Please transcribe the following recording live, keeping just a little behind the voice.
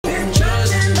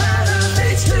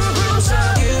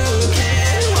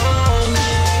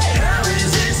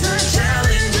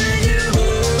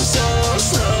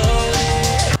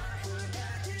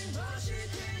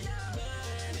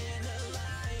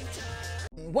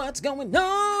What's going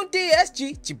on,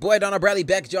 DSG? It's your boy DarrnellBradley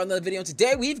back at y'all another video. And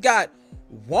today we've got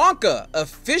Wonka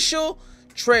official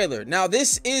trailer. Now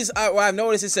this is what I've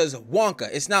noticed, it says Wonka.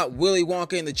 It's not Willy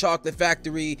Wonka in the Chocolate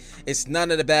Factory. It's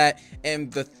none of that.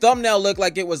 And the thumbnail looked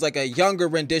like it was like a younger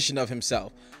rendition of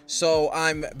himself. So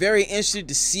I'm very interested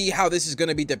to see how this is going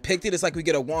to be depicted. It's like we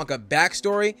get a Wonka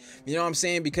backstory, you know what I'm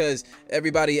saying? Because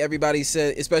everybody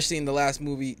said, especially in the last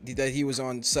movie, that he was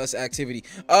on sus activity.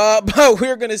 But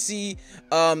we're gonna see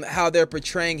how they're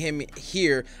portraying him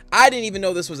here. I didn't even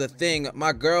know this was a thing.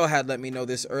 My girl had let me know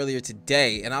this earlier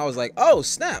today, and I was like, oh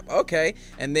snap, okay.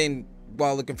 And then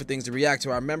while looking for things to react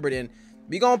to, I remembered, and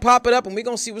we gonna pop it up and we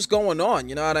gonna see what's going on,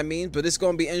 you know what I mean? But it's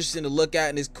gonna be interesting to look at,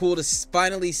 and it's cool to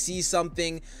finally see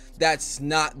something that's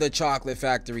not the Chocolate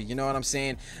Factory, you know what I'm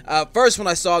saying? First, when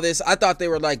I saw this, I thought they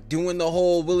were like doing the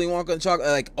whole Willy Wonka and chocolate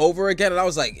like over again, and I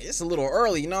was like, it's a little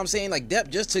early, you know what I'm saying? Like Depp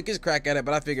just took his crack at it,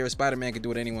 but I figure if Spider-Man could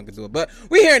do it, anyone could do it. But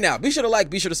we here now. Be sure to like,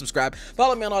 be sure to subscribe,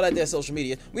 follow me on all that there social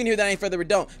media. We can hear that ain't further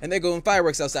ado, and they're going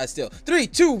fireworks outside still. 3,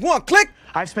 2, 1, click.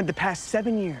 I've spent the past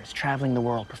 7 years traveling the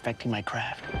world perfecting my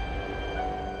craft.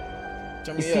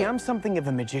 You see, I'm something of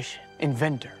a magician,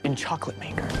 inventor, and chocolate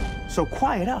maker. So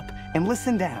quiet up and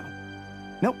listen down.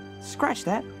 Nope, scratch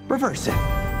that, reverse it.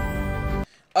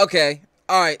 Okay,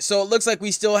 all right, so it looks like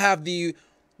we still have the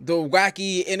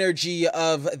wacky energy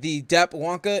of the Depp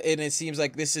Wonka, and it seems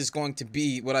like this is going to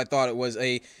be what I thought it was,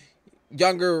 a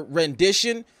younger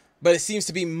rendition, but it seems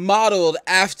to be modeled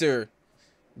after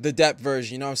the Depp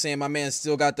version, you know what I'm saying? My man's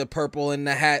still got the purple in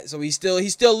the hat, so he's still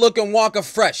looking Wonka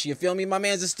fresh, you feel me? My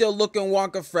man's is still looking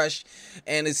Wonka fresh,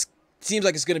 and it seems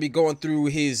like it's going to be going through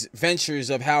his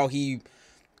ventures of how he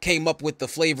came up with the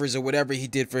flavors or whatever he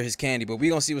did for his candy, but we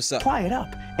gonna see what's up. Quiet up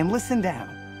and listen down.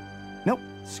 Nope,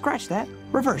 scratch that,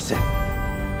 reverse it.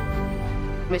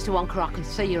 Mr. Wonka, I can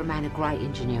see you're a man of great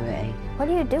ingenuity. What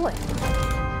are you doing?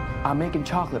 I'm making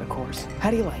chocolate, of course.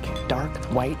 How do you like it? Dark,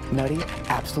 white, nutty,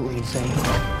 absolutely insane.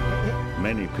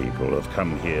 Many people have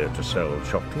come here to sell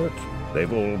chocolate.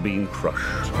 They've all been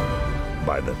crushed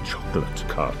by the chocolate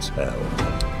cartel.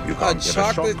 You can't get a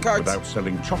shop without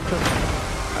selling chocolate,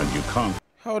 and you can't.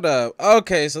 Hold up.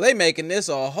 Okay, so they making this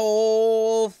a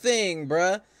whole thing,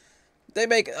 bruh. They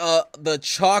make the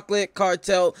chocolate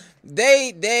cartel.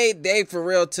 They for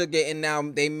real took it, and now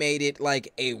they made it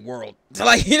like a world.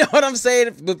 Like, you know what I'm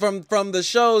saying? From the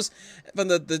shows, from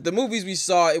the movies we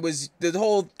saw, it was the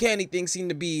whole candy thing seemed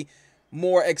to be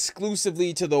more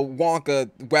exclusively to the Wonka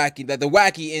wacky, that the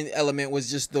wacky element was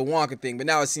just the Wonka thing, but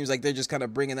now it seems like they're just kind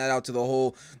of bringing that out to the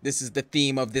whole, this is the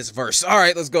theme of this verse. All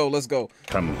right, let's go.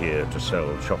 Come here to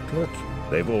sell chocolate.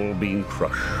 They've all been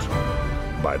crushed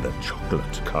by the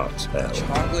chocolate cartel.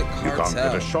 Chocolate cartel. You can't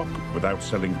get a shop without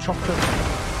selling chocolate,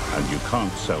 and you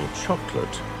can't sell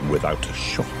chocolate without a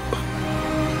shop.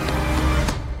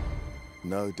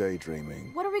 No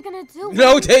daydreaming. What are we gonna do?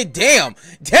 No day. Damn.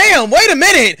 Wait a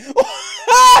minute.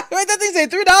 Wait, that thing say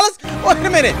 $3? Wait a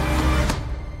minute.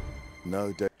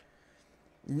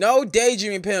 No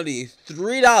daydreaming penalty.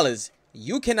 $3.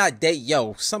 You cannot date.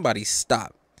 Yo, somebody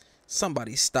stop.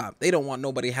 Somebody stop. They don't want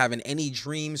nobody having any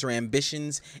dreams or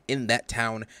ambitions in that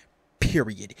town,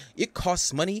 period. It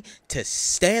costs money to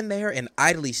stand there and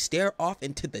idly stare off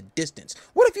into the distance.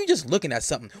 What if you're just looking at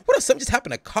something? What if something just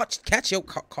happened to catch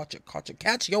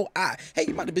your eye? Hey,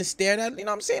 you might have been staring at it, you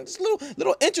know what I'm saying? This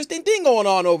little interesting thing going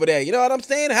on over there. You know what I'm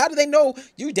saying? How do they know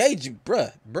you daydream?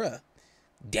 Bruh.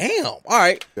 Damn. All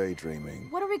right. Daydreaming.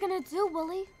 What are we gonna do,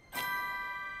 Willie?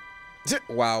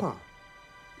 Wow.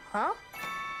 Huh?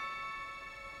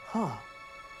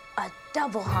 A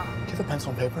double huh? Do you have a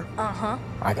pencil and paper? Uh-huh.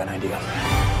 I got an idea.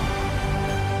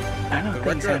 I know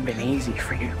things haven't been easy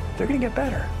for you. They're gonna get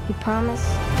better. You promise?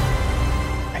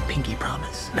 I pinky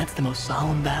promise. That's the most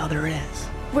solemn vow there is.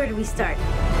 Where do we start?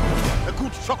 A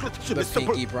good chocolate chip The is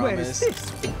simple. pinky promise.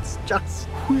 It's just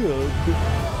weird.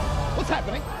 What's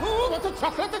happening? Ooh, what's a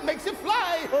chocolate that makes it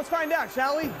fly? Let's find out,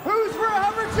 shall we? Who's for a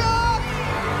hover job?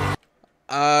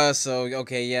 So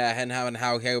okay, yeah, and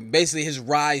how basically his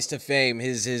rise to fame,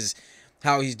 his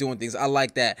how he's doing things. I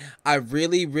like that. I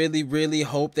really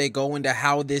hope they go into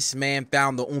how this man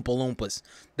found the Oompa Loompas.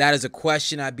 That is a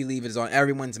question I believe is on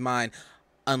everyone's mind,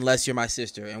 unless you're my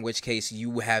sister, in which case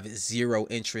you have zero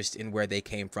interest in where they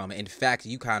came from. In fact,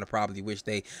 you kind of probably wish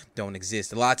they don't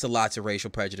exist. Lots of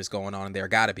racial prejudice going on in there.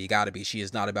 Gotta be. She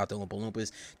is not about the Oompa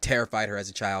Loompas. Terrified her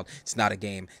as a child. It's not a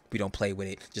game. We don't play with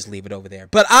it. Just leave it over there.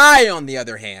 But I, on the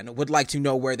other hand, would like to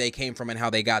know where they came from and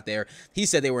how they got there. He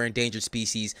said they were endangered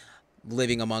species.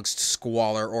 living amongst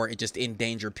squalor or just in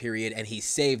danger, period, and he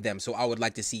saved them. So I would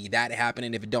like to see that happen,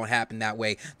 and if it don't happen that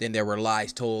way, then there were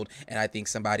lies told, and I think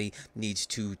somebody needs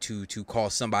to call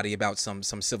somebody about some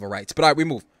civil rights. But all right, we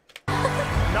move.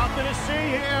 Nothing to see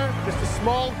here. Just a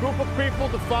small group of people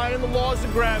defying the laws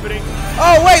of gravity.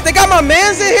 Oh wait, they got my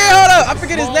man's in here. Hold up, I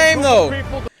forget his name though.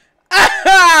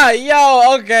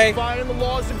 Yo, okay. Defying the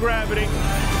laws of gravity.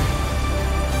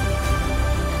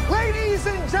 Ladies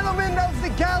and gentlemen of the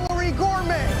Gallery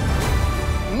Gourmet,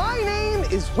 my name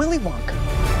is Willy Wonka.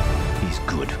 He's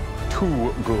good.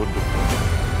 Too good.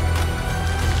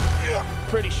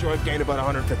 Pretty sure I've gained about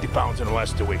 150 pounds in the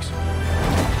last 2 weeks.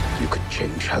 You could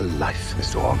change her life,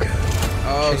 Mr. Wonka.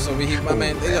 Oh, so my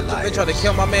man, they tried to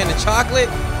kill my man the chocolate?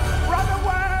 Run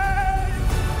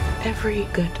away! Every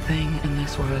good thing in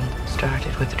this world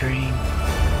started with a dream.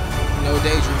 No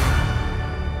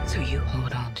daydream. So you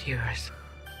hold on to yours.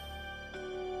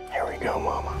 Here we go,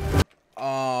 Mama.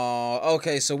 Oh,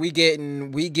 okay, so we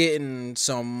getting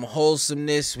some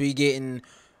wholesomeness. We getting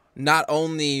not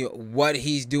only what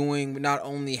he's doing, not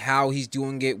only how he's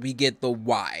doing it, we get the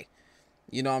why.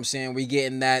 You know what I'm saying? We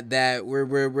getting that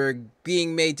we're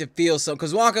being made to feel something.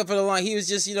 Because Wonka, for the long, he was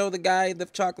just, you know, the guy at the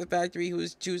chocolate factory who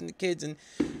was choosing the kids. And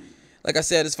like I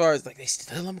said, as far as, like, they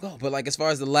still let him go. But, like, as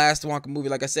far as the last Wonka movie,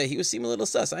 like I said, he was seeming a little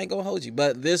sus. I ain't gonna hold you.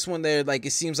 But this one, they're, like,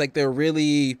 it seems like they're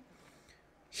really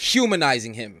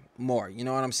humanizing him more. You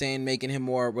know what I'm saying? Making him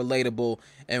more relatable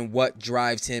and what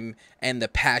drives him and the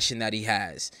passion that he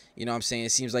has. You know what I'm saying?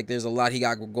 It seems like there's a lot he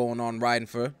got going on riding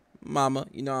for Mama,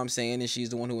 you know what I'm saying, and she's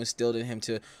the one who instilled in him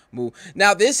to move.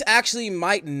 Now, this actually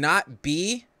might not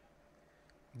be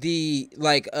the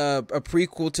a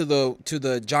prequel to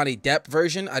the Johnny Depp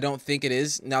version. I don't think it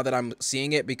is, now that I'm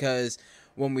seeing it, because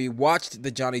when we watched the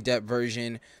Johnny Depp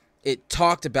version, it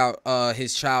talked about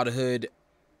his childhood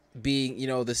being, you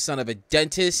know, the son of a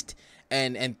dentist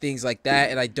and things like that.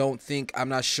 And I'm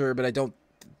not sure, but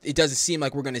it doesn't seem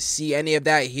like we're gonna see any of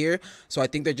that here. So I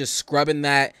think they're just scrubbing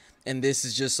that. And this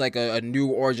is just like a new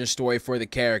origin story for the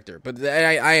character. But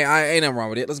I ain't nothing wrong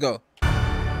with it. Let's go.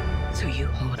 So you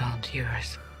hold on to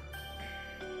yours.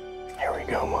 Here we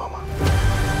go, Mama.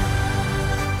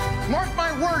 Mark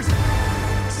my words,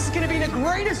 this is gonna be the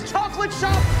greatest chocolate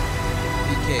shop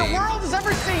the world has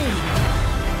ever seen.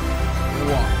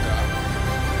 Wonka.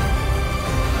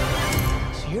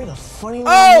 So you're the funny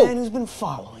little man who's been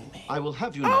following me. I will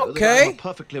have you know that I'm a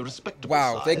perfectly respectable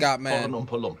size they got, man. for an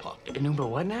Oompa Loompa. An Oompa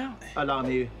what now? Allow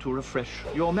me to refresh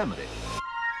your memory.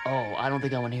 Oh, I don't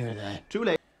think I want to hear that. Too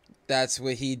late. That's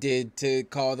what he did to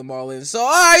call them all in. So, all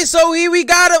right, so we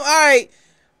got him. All right.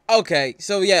 Okay,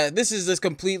 so yeah, this is just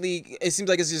completely, it seems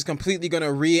like it's just completely going to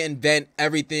reinvent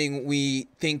everything we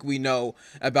think we know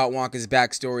about Wonka's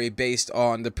backstory based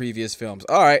on the previous films.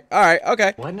 All right,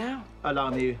 okay. What now? Allow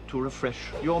me to refresh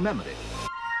your memory.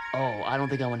 Oh, I don't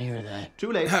think I want to hear that.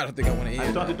 Too late. I don't think I want to hear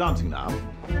I started dancing now.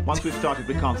 Once we've started,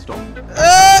 we can't stop.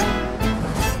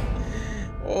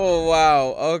 Oh,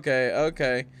 wow.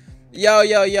 Okay.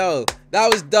 Yo. That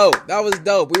was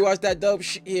dope. We watched that dope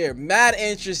shit here. Mad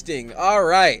interesting. All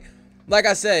right. Like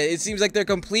I said, it seems like they're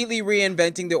completely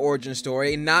reinventing the origin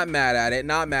story. Not mad at it.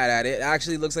 It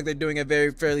actually looks like they're doing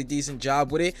a fairly decent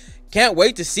job with it. Can't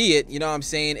wait to see it. You know what I'm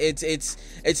saying?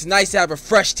 It's nice to have a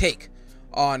fresh take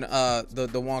on the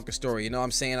Wonka story. You know what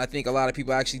I'm saying? I think a lot of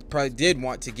people actually probably did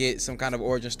want to get some kind of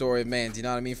origin story of Mans, you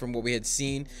know what I mean, from what we had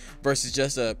seen versus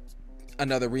just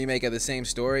another remake of the same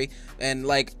story. And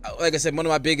like I said, one of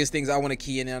my biggest things I want to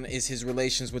key in on is his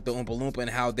relations with the Oompa Loompa and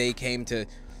how they came to,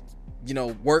 you know,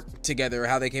 work together,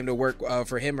 how they came to work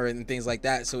for him and things like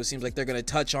that. So it seems like they're going to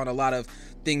touch on a lot of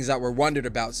things that were wondered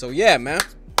about. So yeah, man.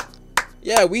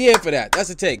 Yeah, we here for that.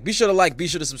 That's a take. Be sure to like, be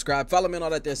sure to subscribe, follow me on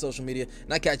all that there social media,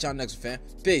 and I catch y'all next one, fam.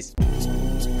 Peace.